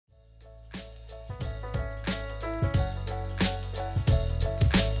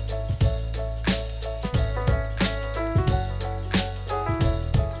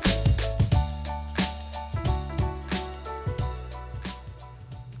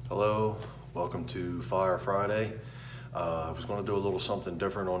Hello, welcome to Fire Friday. I was going to do a little something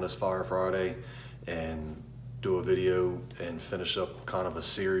different on this Fire Friday and do a video and finish up kind of a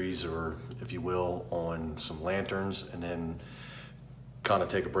series, or if you will, on some lanterns, and then kind of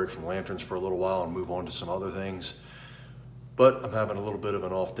take a break from lanterns for a little while and move on to some other things. But I'm having a little bit of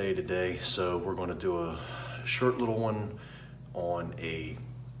an off day today, so we're going to do a short little one on a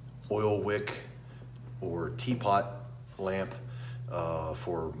oil wick or teapot lamp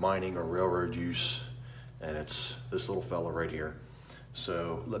for mining or railroad use, and it's this little fella right here.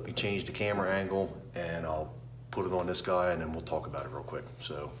 So let me change the camera angle and I'll put it on this guy, and then we'll talk about it real quick.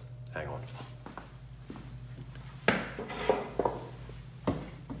 So hang on.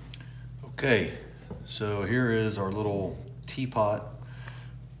 Okay, so here is our little teapot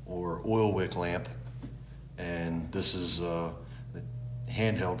or oil wick lamp, and this is the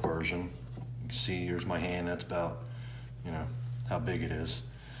handheld version. You can see here's my hand. That's about, how big it is.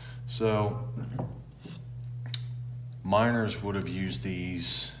 So miners would have used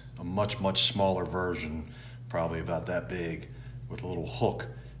these, a much smaller version, probably about that big, with a little hook,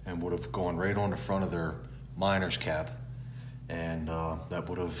 and would have gone right on the front of their miner's cap, and that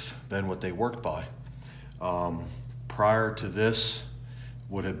would have been what they worked by. Prior to this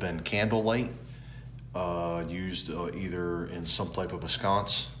would have been candlelight, used either in some type of a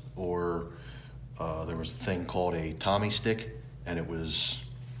sconce, or there was a thing called a Tommy stick, and it was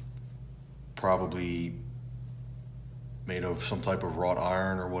probably made of some type of wrought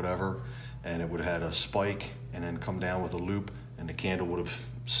iron or whatever, and it would have had a spike and then come down with a loop, and the candle would have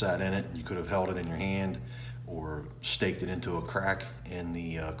sat in it, and you could have held it in your hand or staked it into a crack in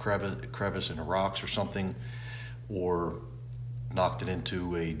the crevice in the rocks or something, or knocked it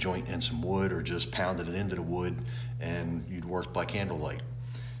into a joint in some wood, or just pounded it into the wood, and you'd worked by candlelight.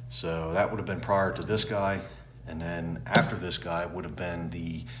 So that would have been prior to this guy, and then after this guy would have been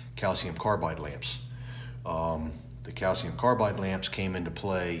the calcium carbide lamps. The calcium carbide lamps came into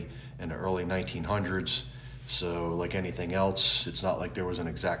play in the early 1900s, so like anything else, it's not like there was an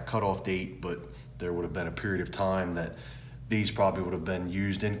exact cutoff date, but there would have been a period of time that these probably would have been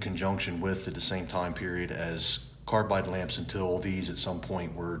used in conjunction with at the same time period as carbide lamps, until these at some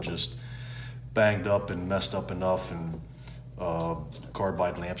point were just banged up and messed up enough, and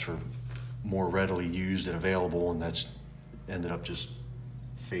carbide lamps were more readily used and available, and that's ended up just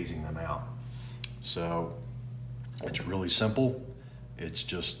phasing them out. So it's really simple. It's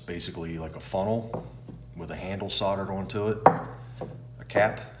just basically like a funnel with a handle soldered onto it, a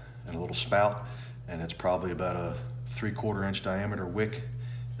cap, and a little spout, and it's probably about a 3/4 inch diameter wick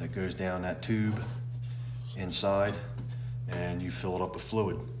that goes down that tube inside, and you fill it up with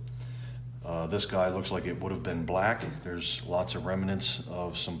fluid. This guy looks like it would have been black. There's lots of remnants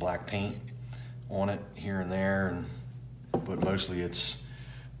of some black paint on it here and there, but mostly it's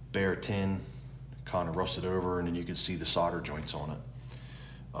bare tin, kind of rusted over, and then you can see the solder joints on it.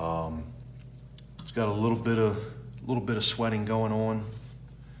 It's got a little bit of sweating going on.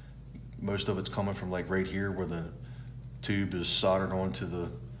 Most of it's coming from like right here where the tube is soldered onto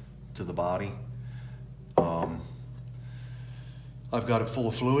the body. I've got it full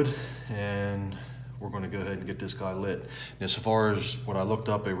of fluid, and we're going to go ahead and get this guy lit. And as far as what I looked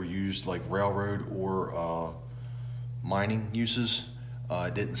up, they were used like railroad or mining uses. I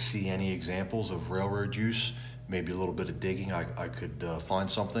didn't see any examples of railroad use. Maybe a little bit of digging, I could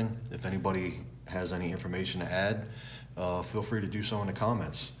find something. If anybody has any information to add, feel free to do so in the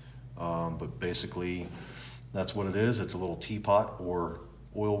comments. But basically, that's what it is. It's a little teapot or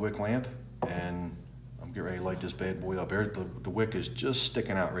oil wick lamp, and I'm getting ready to light this bad boy up. The wick is just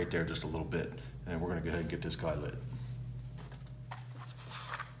sticking out right there just a little bit, and we're gonna go ahead and get this guy lit.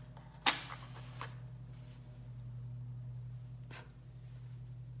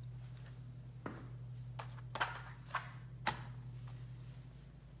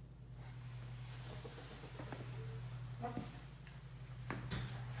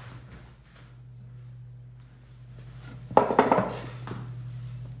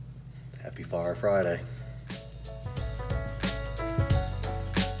 Happy Fire Friday.